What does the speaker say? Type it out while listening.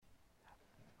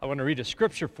I want to read a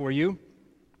scripture for you.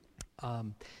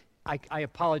 I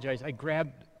apologize. I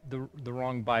grabbed the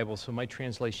wrong Bible, so my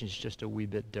translation is just a wee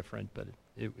bit different, but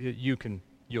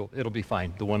it'll be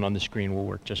fine. The one on the screen will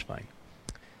work just fine.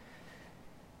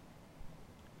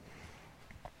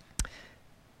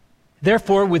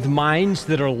 Therefore, with minds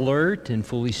that are alert and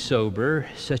fully sober,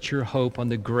 set your hope on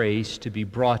the grace to be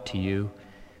brought to you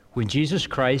when Jesus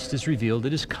Christ is revealed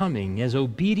at his coming. As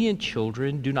obedient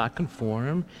children, do not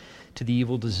conform to the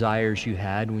evil desires you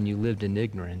had when you lived in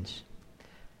ignorance.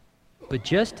 But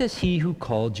just as he who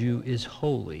called you is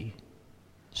holy,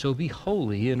 so be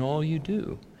holy in all you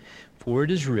do. For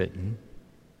it is written,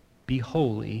 be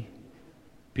holy,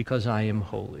 because I am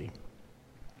holy.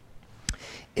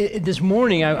 This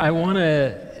morning, I want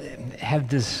to have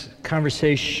this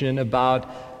conversation about,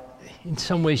 in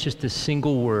some ways, just a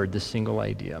single word, the single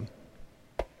idea.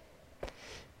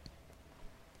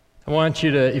 I want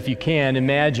you to, if you can,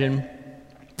 imagine,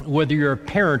 whether you're a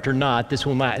parent or not, it's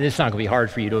not going to be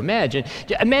hard for you to imagine.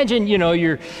 Imagine,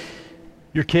 your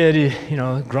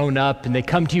kid, grown up, and they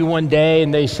come to you one day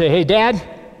and they say, hey, Dad,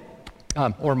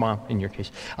 or Mom, in your case,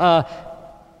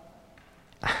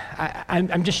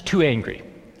 I'm just too angry.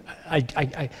 I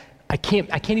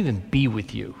can't even be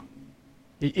with you.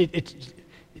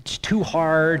 It's too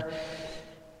hard.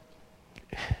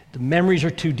 The memories are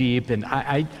too deep, and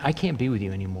I can't be with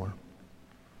you anymore.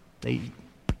 They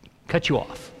cut you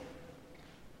off.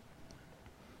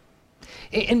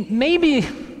 And maybe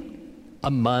a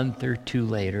month or two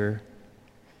later,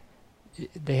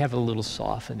 they have a little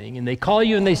softening, and they call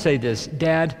you and they say this,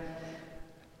 Dad,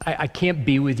 I can't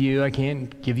be with you. I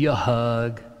can't give you a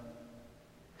hug,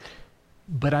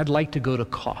 but I'd like to go to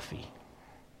coffee.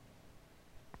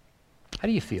 How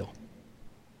do you feel?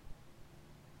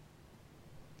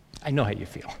 I know how you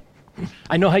feel.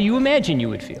 I know how you imagine you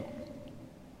would feel.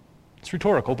 It's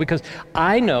rhetorical because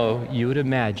I know you would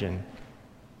imagine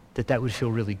that would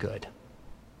feel really good.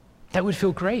 That would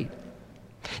feel great.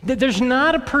 There's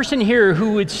not a person here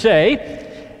who would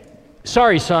say,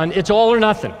 sorry, son, it's all or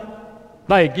nothing.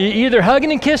 Like, you're either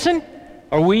hugging and kissing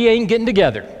or we ain't getting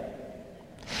together.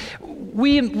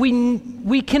 We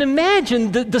can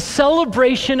imagine the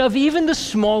celebration of even the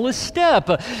smallest step.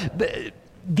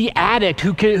 The addict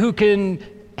who can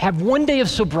have one day of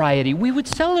sobriety, we would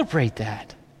celebrate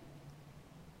that.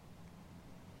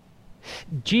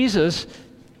 Jesus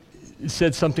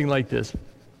said something like this.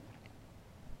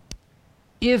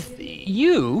 If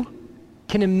you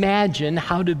can imagine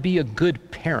how to be a good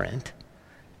parent,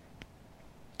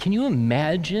 can you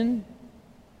imagine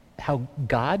how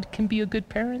God can be a good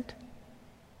parent?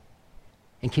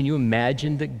 And can you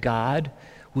imagine that God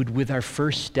would, with our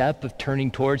first step of turning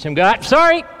towards him, go,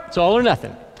 sorry, it's all or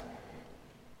nothing.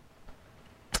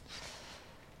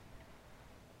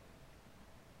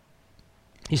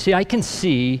 You see, I can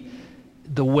see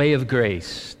the way of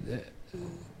grace,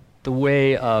 the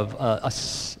way of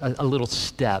a little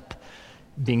step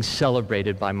being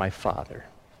celebrated by my Father.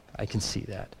 I can see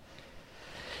that.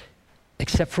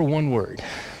 Except for one word.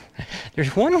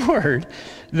 There's one word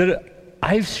that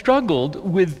I've struggled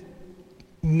with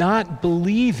not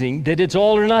believing that it's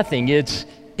all or nothing. It's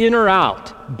in or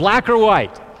out, black or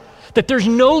white. That there's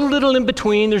no little in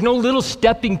between, there's no little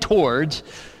stepping towards.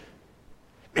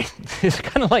 It's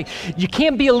kind of like you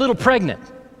can't be a little pregnant.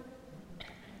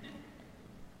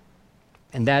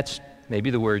 And that's maybe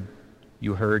the word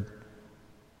you heard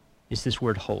is this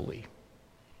word holy.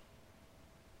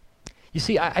 You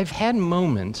see, I've had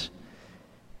moments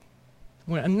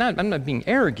where I'm not being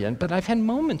arrogant, but I've had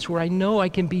moments where I know I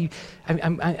can be,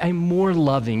 I'm more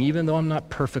loving, even though I'm not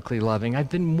perfectly loving. I've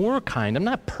been more kind. I'm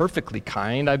not perfectly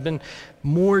kind. I've been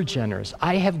more generous.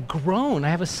 I have grown. I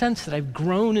have a sense that I've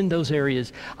grown in those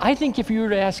areas. I think if you were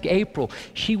to ask April,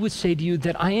 she would say to you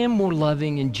that I am more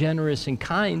loving and generous and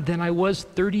kind than I was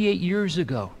 38 years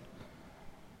ago.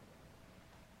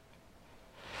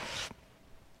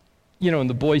 In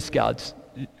the Boy Scouts,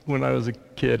 when I was a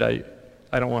kid,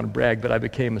 I don't want to brag, but I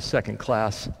became a second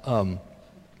class,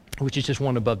 which is just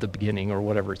one above the beginning or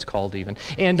whatever it's called even.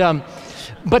 And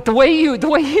but the way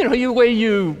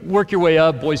you work your way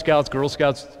up, Boy Scouts, Girl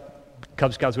Scouts,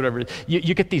 Cub Scouts, whatever it is,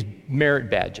 you get these merit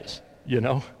badges.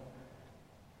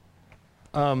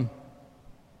 I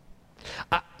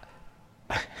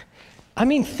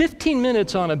mean, 15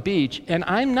 minutes on a beach, and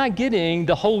I'm not getting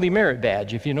the holy merit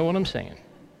badge, if you know what I'm saying.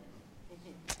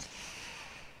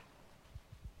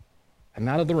 I'm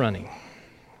out of the running.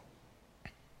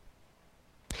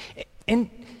 And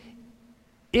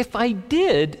if I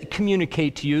did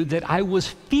communicate to you that I was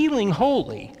feeling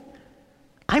holy,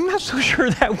 I'm not so sure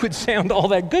that would sound all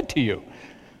that good to you.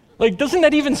 Like, doesn't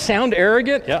that even sound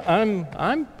arrogant? Yeah, I'm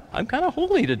kind of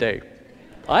holy today.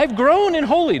 I've grown in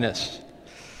holiness.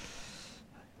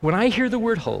 When I hear the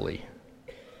word holy,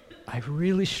 I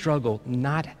really struggle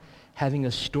not having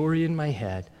a story in my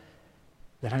head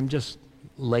that I'm just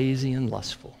lazy and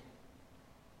lustful.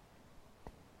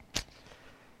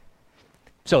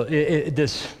 So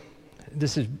this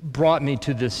has brought me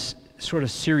to this sort of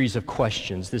series of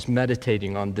questions, this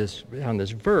meditating on this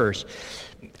verse.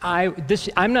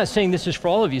 I'm not saying this is for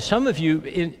all of you. Some of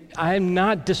you, I'm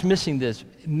not dismissing this,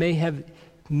 may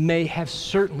have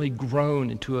certainly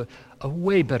grown into a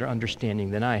way better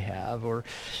understanding than I have or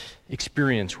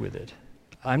experience with it.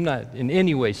 I'm not in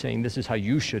any way saying this is how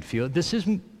you should feel.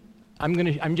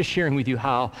 I'm just sharing with you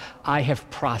how I have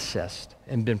processed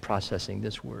and been processing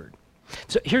this word.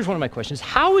 So here's one of my questions.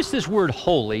 How is this word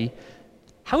holy,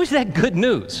 how is that good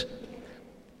news?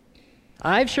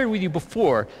 I've shared with you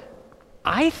before,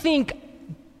 I think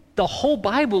the whole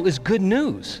Bible is good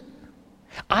news.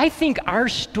 I think our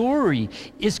story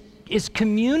is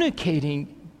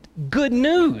communicating good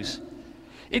news.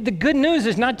 The good news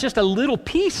is not just a little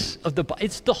piece of the Bible.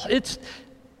 It's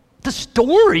the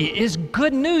story is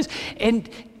good news, and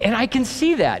I can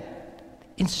see that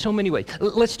in so many ways.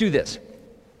 Let's do this.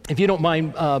 If you don't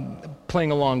mind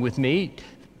playing along with me,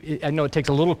 I know it takes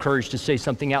a little courage to say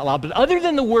something out loud, but other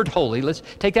than the word holy, let's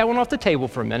take that one off the table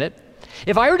for a minute.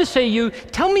 If I were to say to you,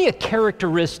 tell me a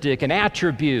characteristic, an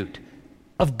attribute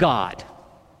of God,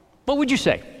 what would you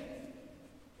say?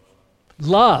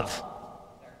 Love.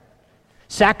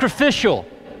 Sacrificial.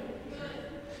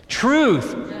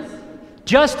 Truth.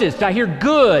 Justice. Did I hear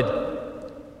good?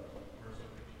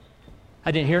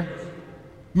 I didn't hear.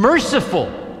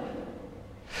 Merciful.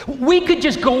 We could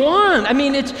just go on. I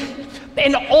mean,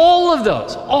 and all of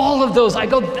those,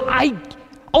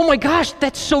 oh my gosh,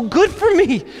 that's so good for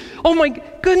me. Oh my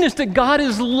goodness, that God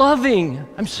is loving.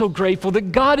 I'm so grateful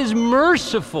that God is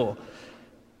merciful,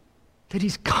 that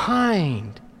He's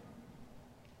kind.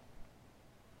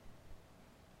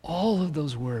 All of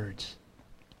those words.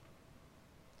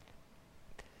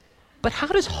 But how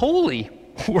does holy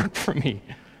work for me?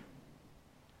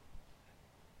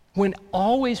 When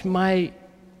always my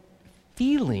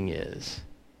feeling is,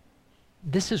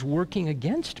 this is working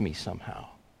against me somehow.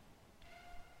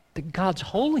 That God's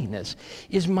holiness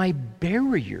is my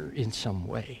barrier in some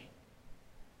way.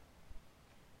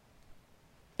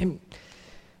 And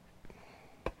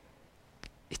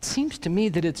it seems to me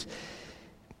that it's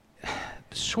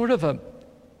sort of a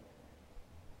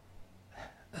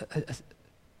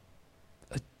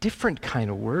different kind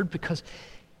of word, because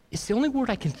it's the only word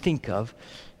I can think of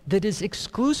that is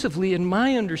exclusively, in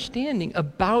my understanding,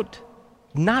 about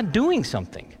not doing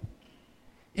something.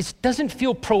 It doesn't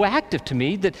feel proactive to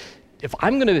me that if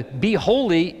I'm going to be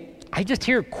holy, I just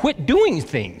hear quit doing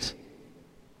things.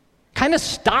 Kind of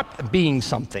stop being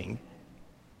something.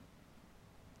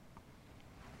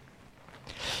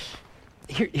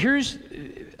 Here's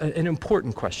an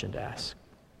important question to ask.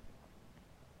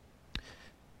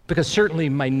 Because certainly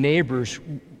my neighbors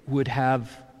would have,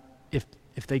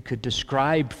 if they could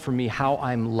describe for me how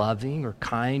I'm loving or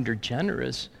kind or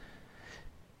generous,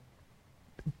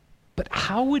 but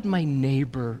how would my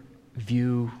neighbor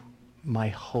view my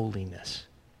holiness?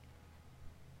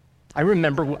 I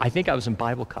remember, I think I was in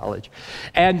Bible college,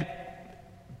 and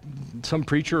some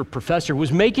preacher or professor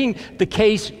was making the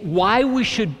case why we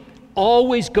should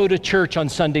always go to church on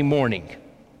Sunday morning.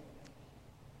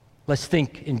 Let's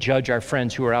think and judge our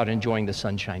friends who are out enjoying the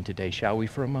sunshine today, shall we,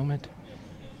 for a moment?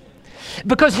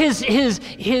 Because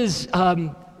his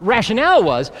rationale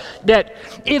was that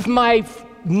if my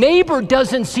neighbor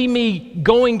doesn't see me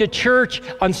going to church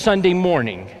on Sunday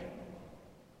morning,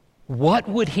 what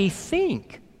would he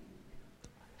think?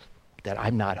 That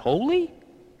I'm not holy?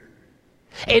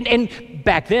 And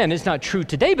back then, it's not true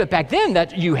today, but back then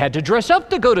that you had to dress up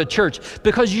to go to church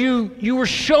because you were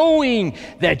showing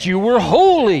that you were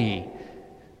holy.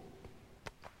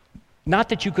 Not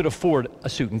that you could afford a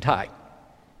suit and tie.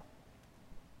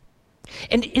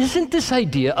 And isn't this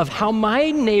idea of how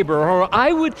my neighbor, or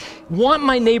I would want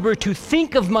my neighbor to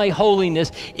think of my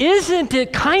holiness, isn't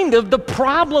it kind of the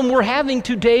problem we're having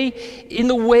today in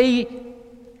the way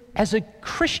as a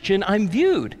Christian I'm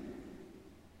viewed?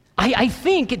 I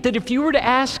think that if you were to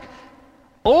ask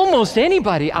almost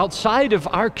anybody outside of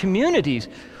our communities,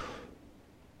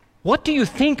 what do you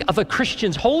think of a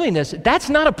Christian's holiness? That's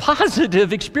not a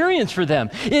positive experience for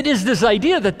them. It is this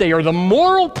idea that they are the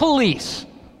moral police.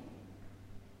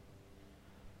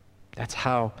 That's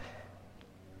how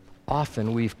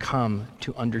often we've come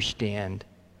to understand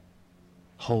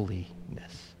holiness.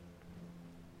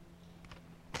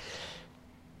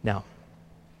 Now,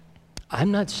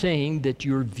 I'm not saying that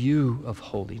your view of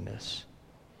holiness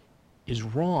is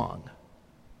wrong,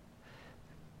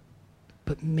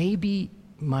 but maybe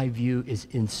my view is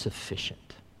insufficient.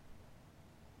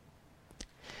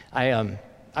 I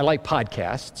like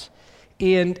podcasts,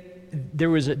 and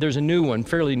there's a new one,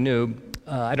 fairly new.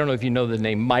 I don't know if you know the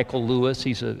name Michael Lewis.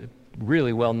 He's a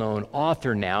really well-known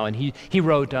author now, and he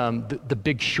wrote the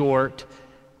Big Short.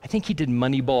 I think he did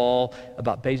Moneyball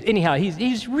about baseball. Anyhow,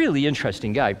 he's a really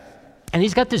interesting guy, and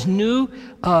he's got this new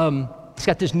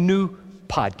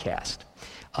podcast,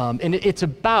 and it's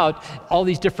about all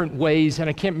these different ways, and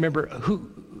I can't remember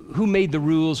who made the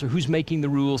rules or who's making the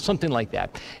rules, something like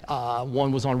that.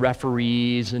 One was on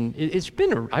referees, and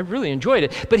I really enjoyed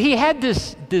it. But he had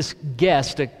this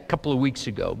guest a couple of weeks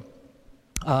ago,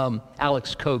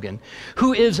 Alex Kogan,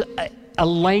 who is a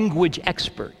language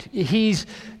expert.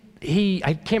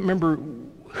 I can't remember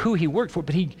who he worked for,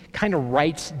 but he kind of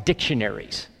writes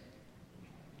dictionaries.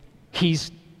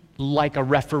 He's like a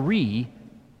referee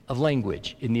of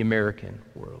language in the American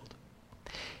world.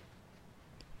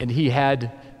 And he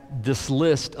had this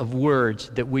list of words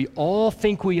that we all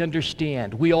think we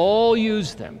understand. We all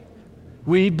use them.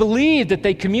 We believe that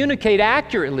they communicate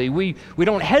accurately. We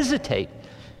don't hesitate.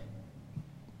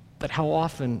 But how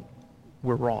often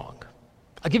we're wrong.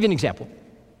 I'll give you an example.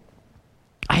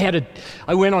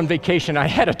 I went on vacation. I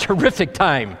had a terrific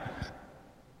time.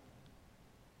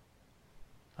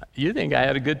 You think I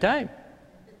had a good time?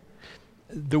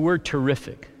 The word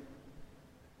terrific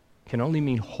can only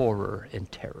mean horror and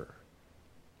terror.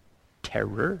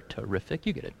 Terror, terrific,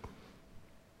 you get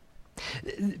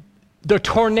it. The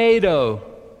tornado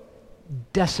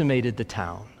decimated the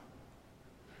town.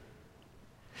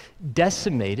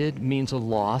 Decimated means a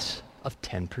loss of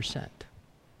 10%.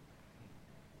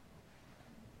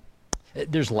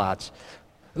 There's lots.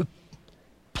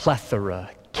 Plethora,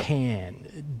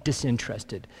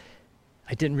 disinterested.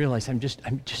 I didn't realize I'm just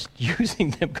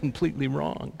using them completely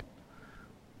wrong.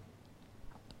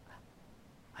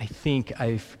 I think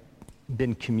I've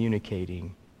been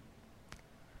communicating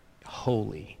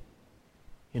holy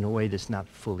in a way that's not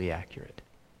fully accurate.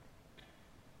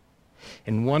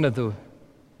 And one of the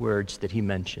words that he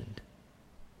mentioned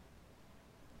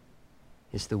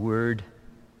is the word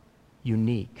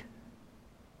unique.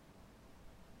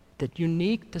 That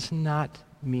unique does not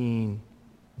mean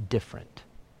different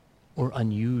or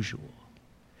unusual.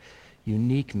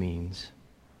 Unique means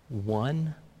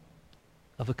one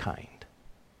of a kind.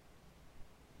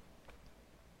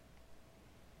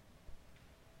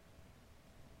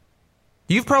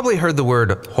 You've probably heard the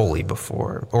word holy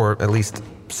before, or at least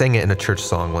sang it in a church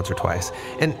song once or twice.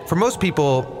 And for most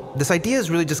people, this idea is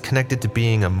really just connected to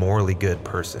being a morally good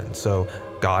person. So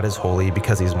God is holy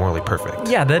because he's morally perfect.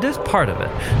 Yeah, that is part of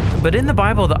it. But in the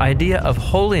Bible, the idea of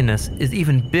holiness is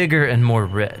even bigger and more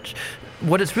rich.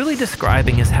 What it's really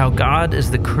describing is how God is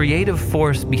the creative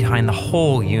force behind the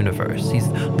whole universe. He's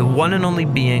the one and only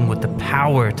being with the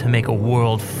power to make a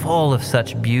world full of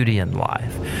such beauty and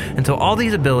life. And so all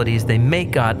these abilities, they make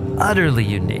God utterly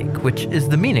unique, which is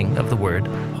the meaning of the word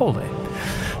holy.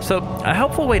 So a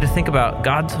helpful way to think about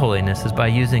God's holiness is by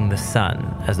using the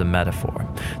sun as a metaphor.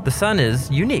 The sun is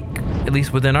unique, at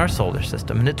least within our solar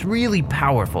system, and it's really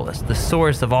powerful. It's the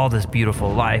source of all this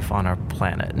beautiful life on our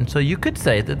planet. And so you could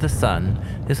say that the sun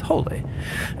is holy.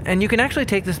 And you can actually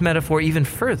take this metaphor even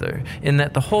further in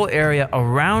that the whole area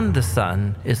around the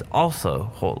sun is also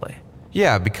holy.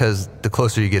 Yeah, because the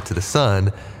closer you get to the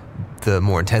sun, the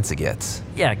more intense it gets.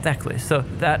 Yeah, exactly. So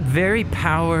that very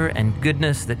power and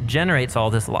goodness that generates all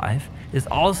this life is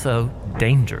also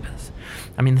dangerous.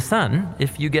 I mean, the sun,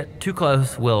 if you get too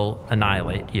close, will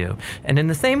annihilate you. And in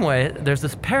the same way, there's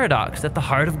this paradox at the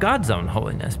heart of God's own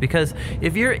holiness, because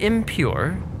if you're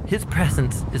impure, his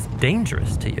presence is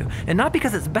dangerous to you. And not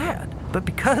because it's bad, but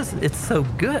because it's so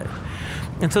good.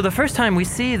 And so the first time we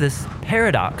see this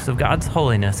paradox of God's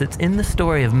holiness, it's in the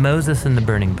story of Moses and the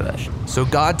burning bush. So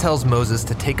God tells Moses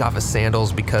to take off his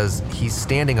sandals because he's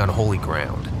standing on holy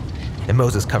ground. And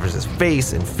Moses covers his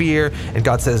face in fear, and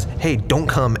God says, hey, don't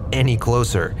come any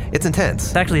closer. It's intense.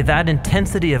 It's actually that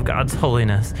intensity of God's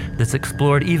holiness that's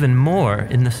explored even more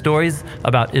in the stories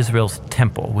about Israel's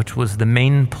temple, which was the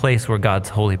main place where God's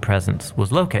holy presence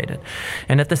was located.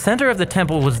 And at the center of the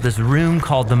temple was this room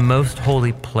called the Most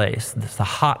Holy Place, this the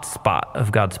hot spot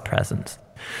of God's presence.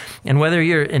 And whether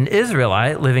you're an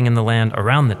Israelite living in the land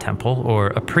around the temple or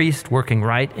a priest working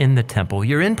right in the temple,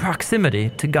 you're in proximity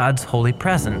to God's holy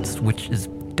presence, which is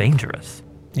dangerous.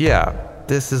 Yeah,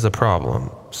 this is a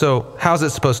problem. So how's it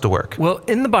supposed to work? Well,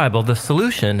 in the Bible, the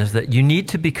solution is that you need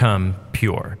to become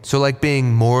pure. So like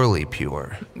being morally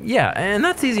pure. Yeah, and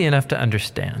that's easy enough to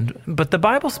understand. But the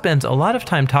Bible spends a lot of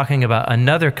time talking about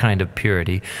another kind of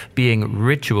purity, being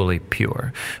ritually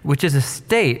pure, which is a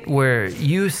state where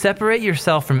you separate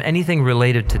yourself from anything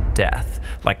related to death,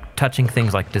 like touching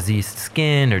things like diseased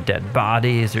skin or dead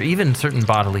bodies or even certain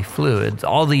bodily fluids.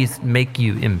 All these make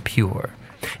you impure.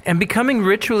 And becoming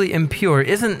ritually impure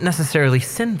isn't necessarily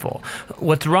sinful.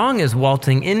 What's wrong is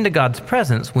waltzing into God's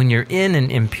presence when you're in an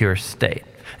impure state.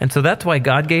 And so that's why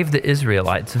God gave the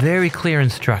Israelites very clear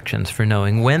instructions for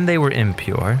knowing when they were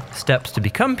impure, steps to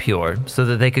become pure, so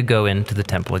that they could go into the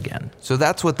temple again. So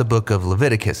that's what the book of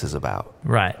Leviticus is about.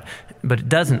 Right. But it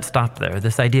doesn't stop there.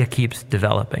 This idea keeps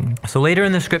developing. So later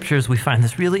in the scriptures, we find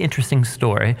this really interesting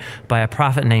story by a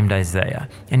prophet named Isaiah.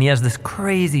 And he has this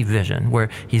crazy vision where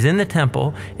he's in the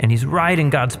temple and he's right in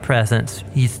God's presence.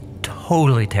 He's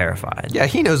totally terrified. Yeah,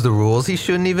 he knows the rules. He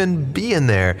shouldn't even be in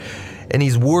there. And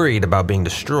he's worried about being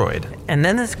destroyed. And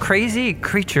then this crazy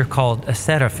creature called a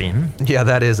seraphim. Yeah,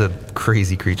 that is a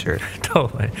crazy creature.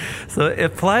 Totally. So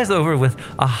it flies over with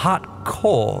a hot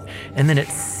coal, and then it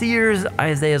sears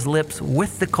Isaiah's lips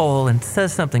with the coal and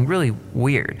says something really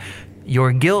weird.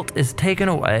 Your guilt is taken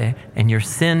away, and your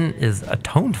sin is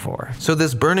atoned for. So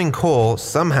this burning coal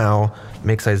somehow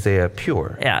makes Isaiah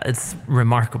pure. Yeah, it's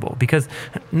remarkable because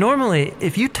normally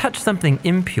if you touch something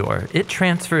impure, it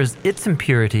transfers its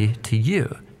impurity to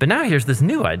you. But now here's this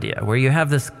new idea where you have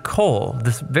this coal,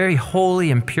 this very holy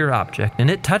and pure object, and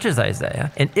it touches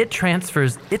Isaiah, and it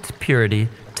transfers its purity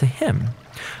to him.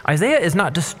 Isaiah is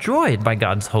not destroyed by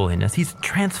God's holiness. He's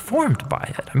transformed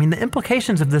by it. I mean, the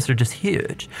implications of this are just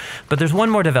huge. But there's one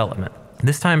more development,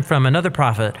 this time from another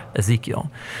prophet,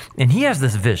 Ezekiel. And he has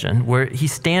this vision where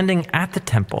he's standing at the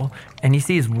temple and he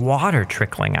sees water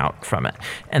trickling out from it.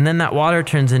 And then that water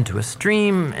turns into a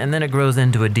stream, and then it grows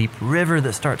into a deep river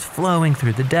that starts flowing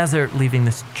through the desert, leaving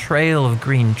this trail of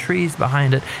green trees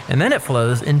behind it. And then it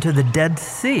flows into the Dead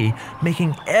Sea,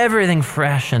 making everything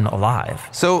fresh and alive.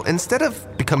 So instead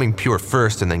of becoming pure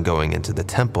first and then going into the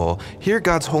temple, here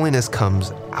God's holiness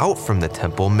comes out from the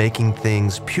temple, making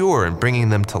things pure and bringing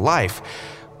them to life.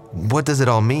 What does it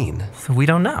all mean? So we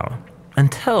don't know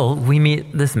until we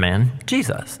meet this man,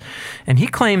 Jesus. And he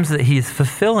claims that he's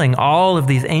fulfilling all of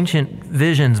these ancient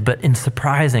visions, but in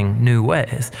surprising new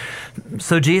ways.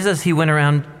 So Jesus, he went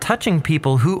around touching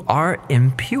people who are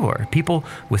impure, people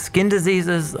with skin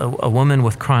diseases, a woman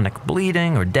with chronic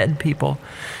bleeding, or dead people.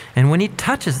 And when he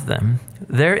touches them,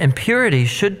 their impurity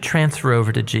should transfer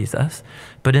over to Jesus,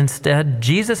 but instead,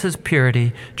 Jesus'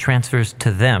 purity transfers to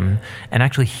them and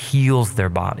actually heals their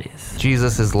bodies.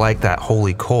 Jesus is like that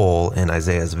holy coal in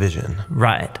Isaiah's vision.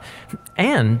 Right.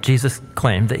 And Jesus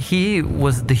claimed that he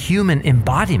was the human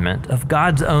embodiment of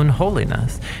God's own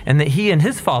holiness, and that he and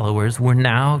his followers were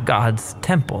now God's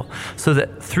temple, so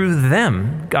that through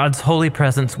them, God's holy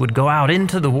presence would go out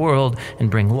into the world and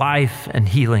bring life and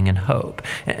healing and hope.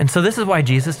 And so this is why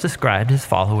Jesus described his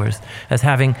followers as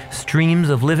having streams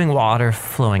of living water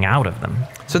flowing out of them.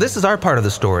 So this is our part of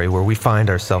the story where we find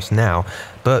ourselves now,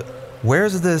 but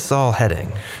where's this all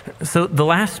heading? So the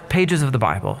last pages of the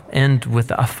Bible end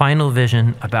with a final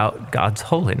vision about God's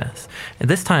holiness. And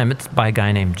this time it's by a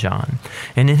guy named John.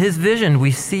 And in his vision,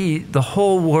 we see the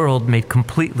whole world made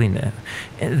completely new.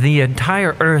 The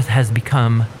entire earth has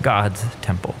become God's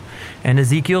temple. And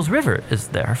Ezekiel's river is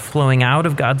there, flowing out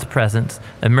of God's presence,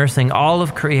 immersing all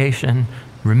of creation,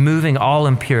 removing all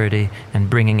impurity, and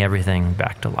bringing everything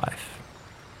back to life.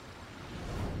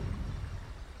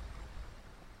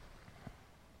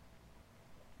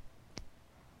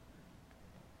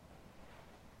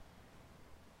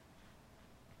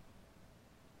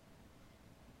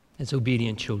 As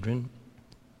obedient children,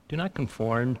 do not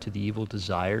conform to the evil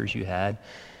desires you had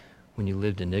when you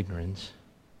lived in ignorance,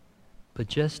 but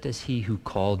just as he who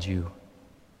called you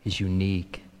is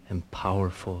unique and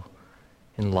powerful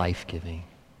and life-giving,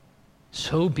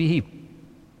 so be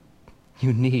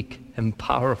unique and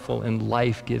powerful and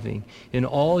life-giving in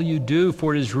all you do,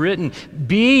 for it is written,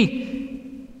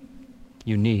 be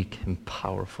unique and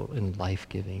powerful and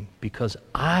life-giving, because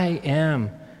I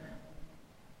am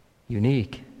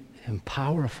unique and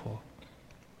powerful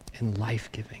and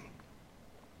life-giving.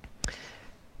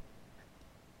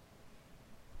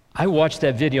 I watched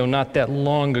that video not that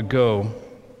long ago,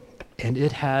 and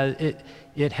it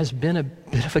has been a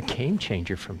bit of a game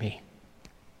changer for me.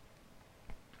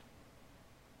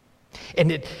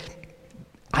 And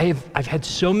I've had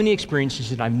so many experiences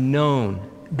that I've known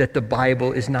that the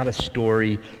Bible is not a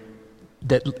story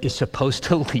that is supposed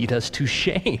to lead us to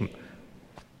shame.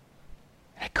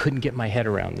 I couldn't get my head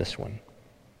around this one.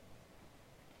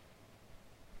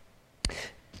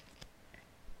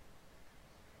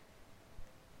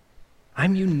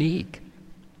 I'm unique.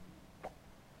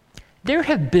 There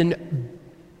have been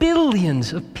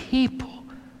billions of people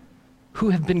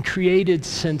who have been created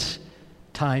since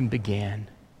time began.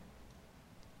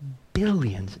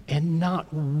 Billions, and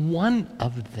not one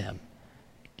of them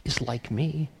is like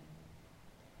me.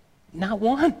 Not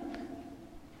one.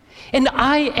 And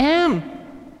I am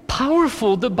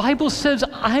powerful. The Bible says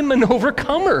I'm an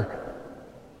overcomer.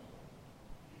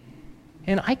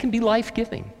 And I can be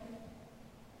life-giving.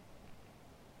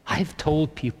 I've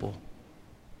told people,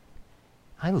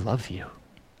 I love you.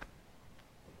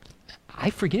 I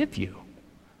forgive you.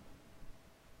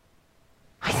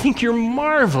 I think you're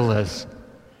marvelous.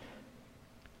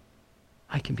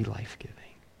 I can be life-giving.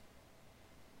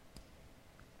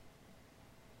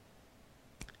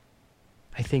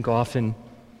 I think often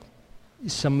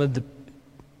some of the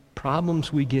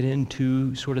problems we get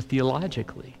into sort of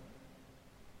theologically,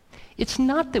 it's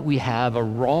not that we have a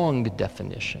wrong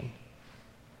definition,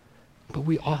 but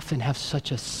we often have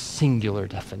such a singular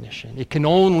definition. It can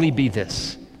only be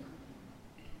this.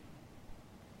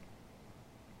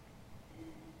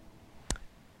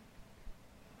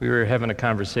 We were having a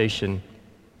conversation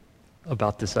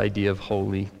about this idea of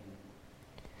holy.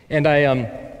 And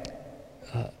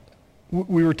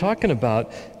we were talking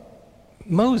about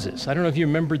Moses. I don't know if you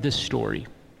remember this story.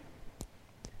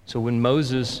 So when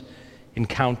Moses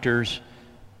encounters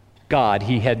God,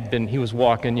 he was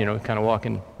walking, kind of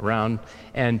walking around,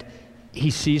 and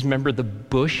he sees, remember, the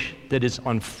bush that is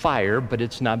on fire, but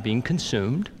it's not being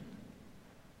consumed.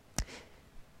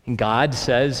 And God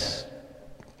says,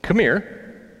 "Come here."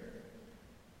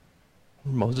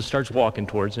 Moses starts walking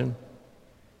towards him.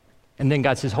 And then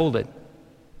God says, "Hold it.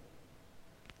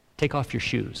 Take off your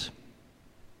shoes."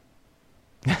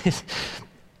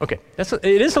 Okay,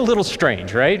 it is a little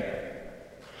strange, right?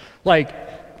 Like,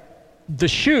 the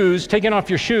shoes, taking off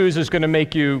your shoes is going to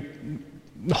make you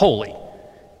holy.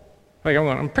 Like,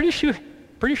 I'm pretty sure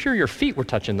your feet were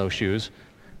touching those shoes.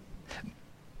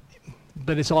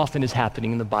 But as often is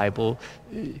happening in the Bible,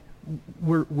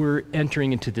 we're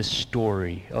entering into this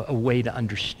story, a way to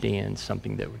understand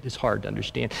something that is hard to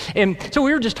understand. And so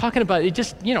we were just talking about it.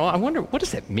 Just, I wonder, what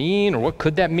does that mean, or what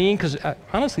could that mean? Because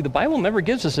honestly, the Bible never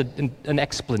gives us an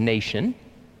explanation.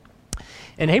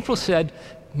 And April said,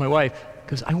 my wife,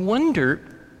 because I wonder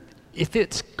if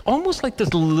it's almost like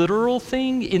this literal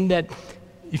thing, in that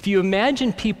if you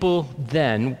imagine people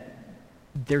then,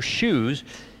 their shoes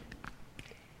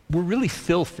were really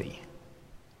filthy.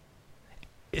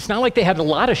 It's not like they had a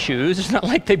lot of shoes. It's not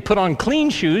like they put on clean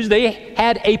shoes. They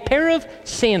had a pair of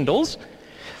sandals,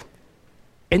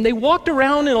 and they walked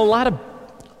around in a lot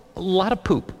of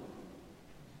poop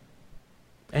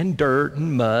and dirt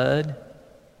and mud.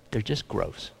 They're just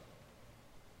gross.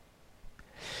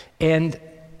 And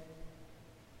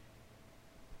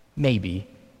maybe,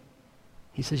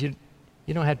 he says, you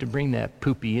don't have to bring that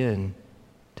poopy in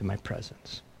to my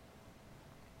presence.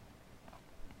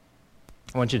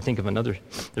 I want you to think of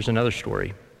there's another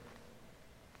story.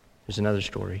 There's another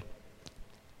story.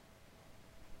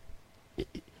 If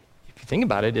you think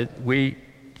about it, we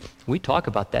talk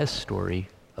about that story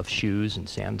of shoes and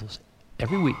sandals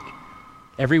every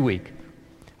week.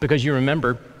 Because you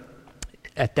remember,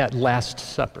 at that Last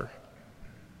Supper.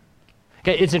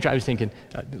 Okay, it's interesting. I was thinking,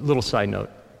 a little side note,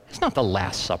 it's not the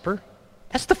Last Supper.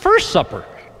 That's the first supper.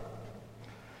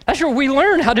 That's where we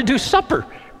learn how to do supper.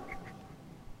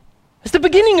 It's the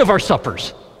beginning of our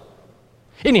suppers.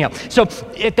 Anyhow, so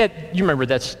at that, you remember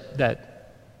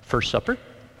that first supper?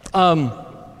 The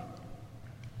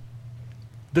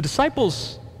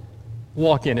disciples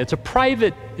walk in. It's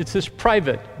this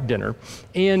private dinner.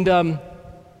 And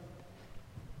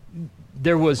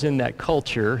there was, in that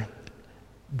culture,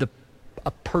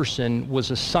 a person was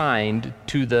assigned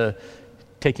to the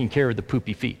taking care of the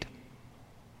poopy feet.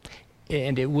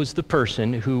 And it was the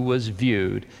person who was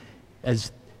viewed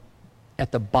as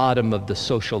at the bottom of the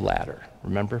social ladder,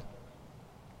 remember?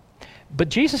 But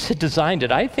Jesus had designed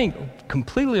it, I think,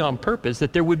 completely on purpose,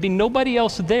 that there would be nobody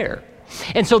else there.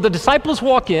 And so the disciples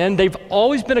walk in. They've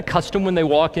always been accustomed when they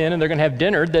walk in and they're going to have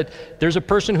dinner that there's a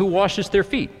person who washes their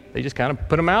feet. They just kind of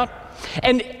put them out.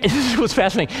 And this was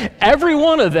fascinating. Every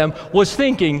one of them was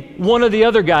thinking one of the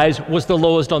other guys was the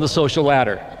lowest on the social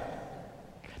ladder.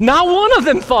 Not one of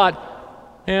them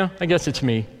thought, yeah, I guess it's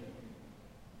me.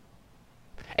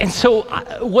 And so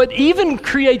what even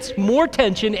creates more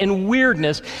tension and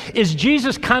weirdness is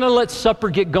Jesus kind of lets supper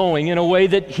get going in a way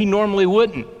that he normally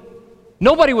wouldn't.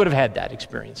 Nobody would have had that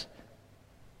experience.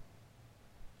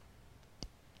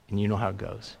 And you know how it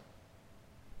goes.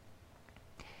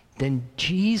 Then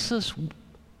Jesus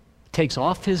takes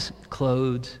off his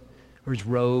clothes or his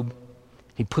robe.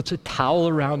 He puts a towel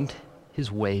around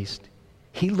his waist.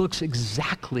 He looks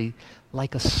exactly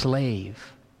like a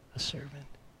slave, a servant.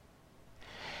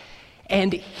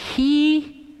 And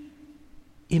he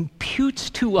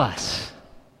imputes to us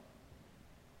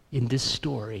in this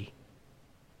story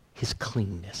his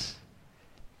cleanness.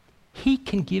 He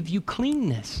can give you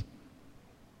cleanness.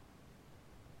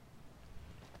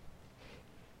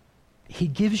 He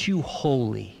gives you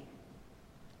holy,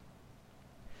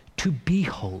 to be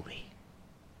holy,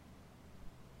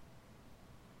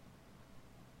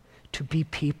 to be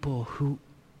people who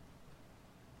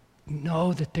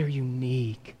know that they're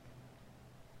unique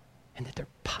and that they're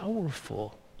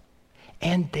powerful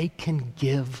and they can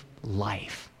give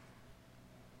life.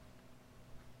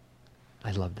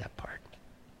 I love that part.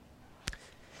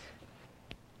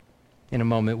 In a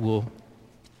moment, we'll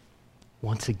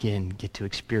once again get to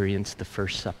experience the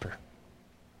First Supper.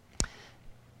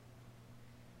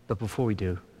 But before we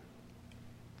do,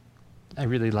 I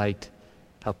really liked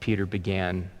how Peter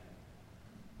began.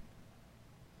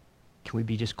 Can we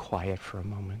be just quiet for a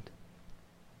moment?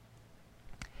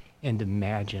 And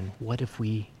imagine, what if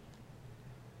we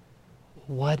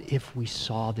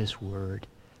saw this word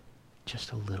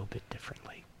just a little bit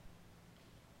differently?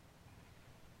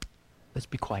 Let's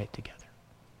be quiet together.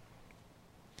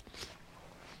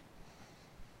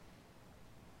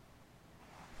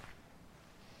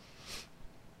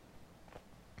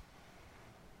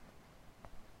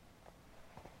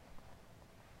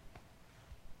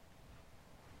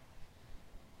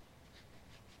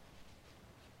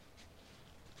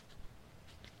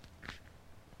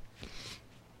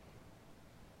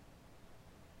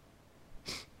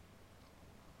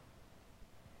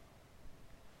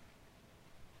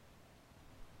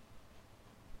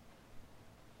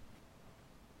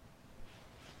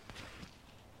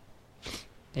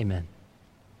 Amen.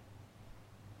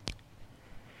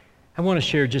 I want to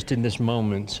share just in this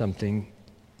moment something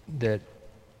that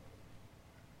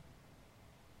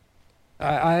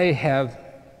I have,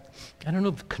 I don't know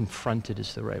if confronted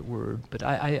is the right word, but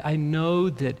I know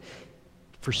that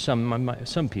for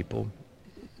some people,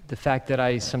 the fact that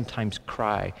I sometimes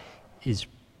cry is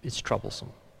troublesome.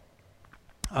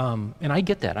 And I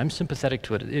get that. I'm sympathetic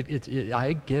to it.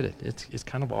 I get it. It's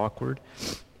kind of awkward.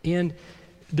 And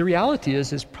the reality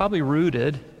is it's probably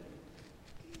rooted,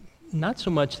 not so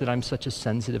much that I'm such a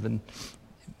sensitive,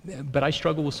 but I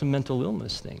struggle with some mental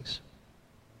illness things.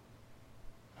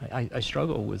 I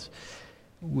struggle with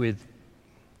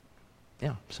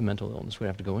some mental illness. We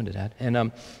have to go into that.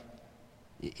 And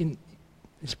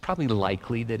it's probably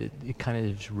likely that it kind of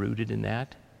is rooted in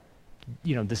that.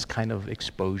 You know, this kind of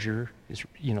exposure, is,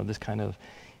 you know, this kind of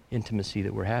intimacy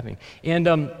that we're having. And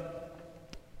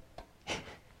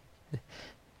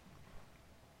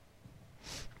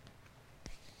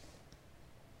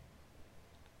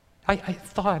I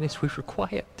thought as we were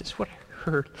quiet, this is what I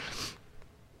heard.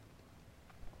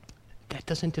 That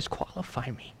doesn't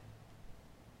disqualify me.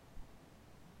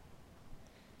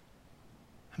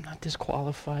 I'm not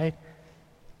disqualified.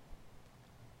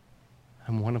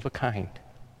 I'm one of a kind.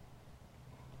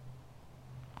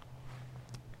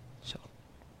 So,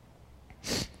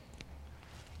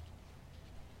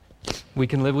 we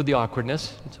can live with the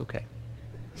awkwardness. It's okay.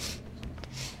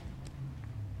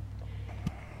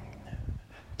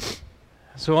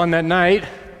 So on that night,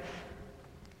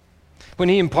 when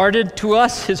he imparted to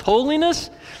us his holiness,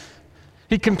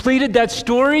 he completed that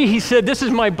story. He said, "This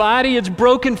is my body, it's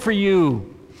broken for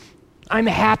you. I'm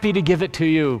happy to give it to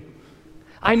you.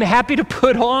 I'm happy to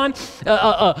put on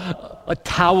a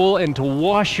towel and to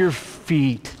wash your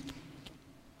feet.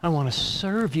 I want to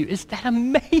serve you." Is that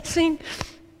amazing?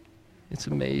 It's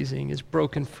amazing. It's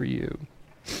broken for you.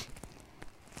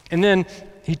 And then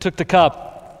he took the cup.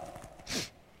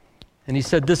 And he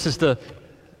said, this is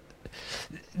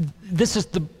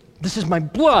my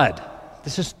blood.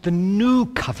 This is the new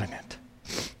covenant.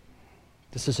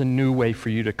 This is a new way for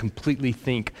you to completely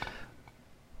think,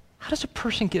 how does a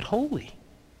person get holy?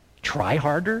 Try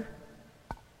harder?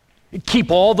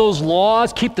 Keep all those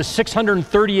laws? Keep the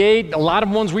 638, a lot of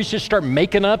ones we should start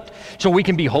making up so we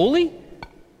can be holy?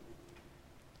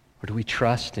 Or do we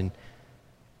trust and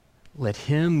let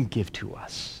him give to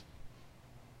us?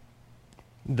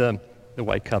 The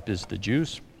white cup is the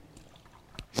juice,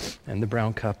 and the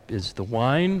brown cup is the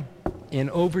wine. And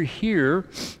over here,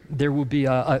 there will be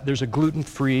there's a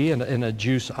gluten-free and a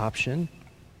juice option.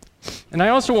 And I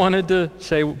also wanted to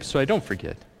say, so I don't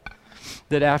forget,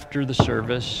 that after the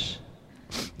service,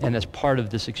 and as part of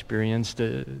this experience,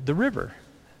 the river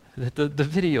that the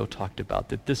video talked about,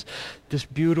 that this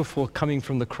beautiful coming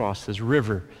from the cross, this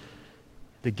river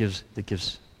that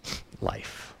gives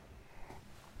life.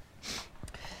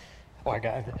 Oh, I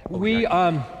got it. We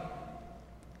are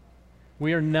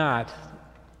not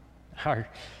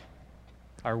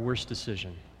our worst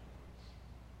decision.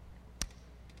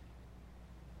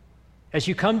 As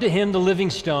you come to him, the living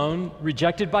stone,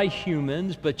 rejected by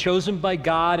humans, but chosen by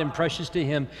God and precious to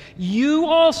him, you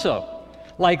also,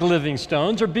 like living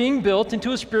stones, are being built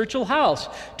into a spiritual house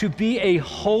to be a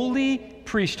holy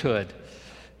priesthood,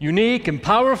 unique and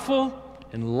powerful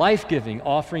and life-giving,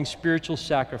 offering spiritual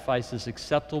sacrifices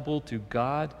acceptable to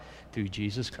God through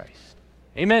Jesus Christ.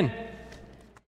 Amen.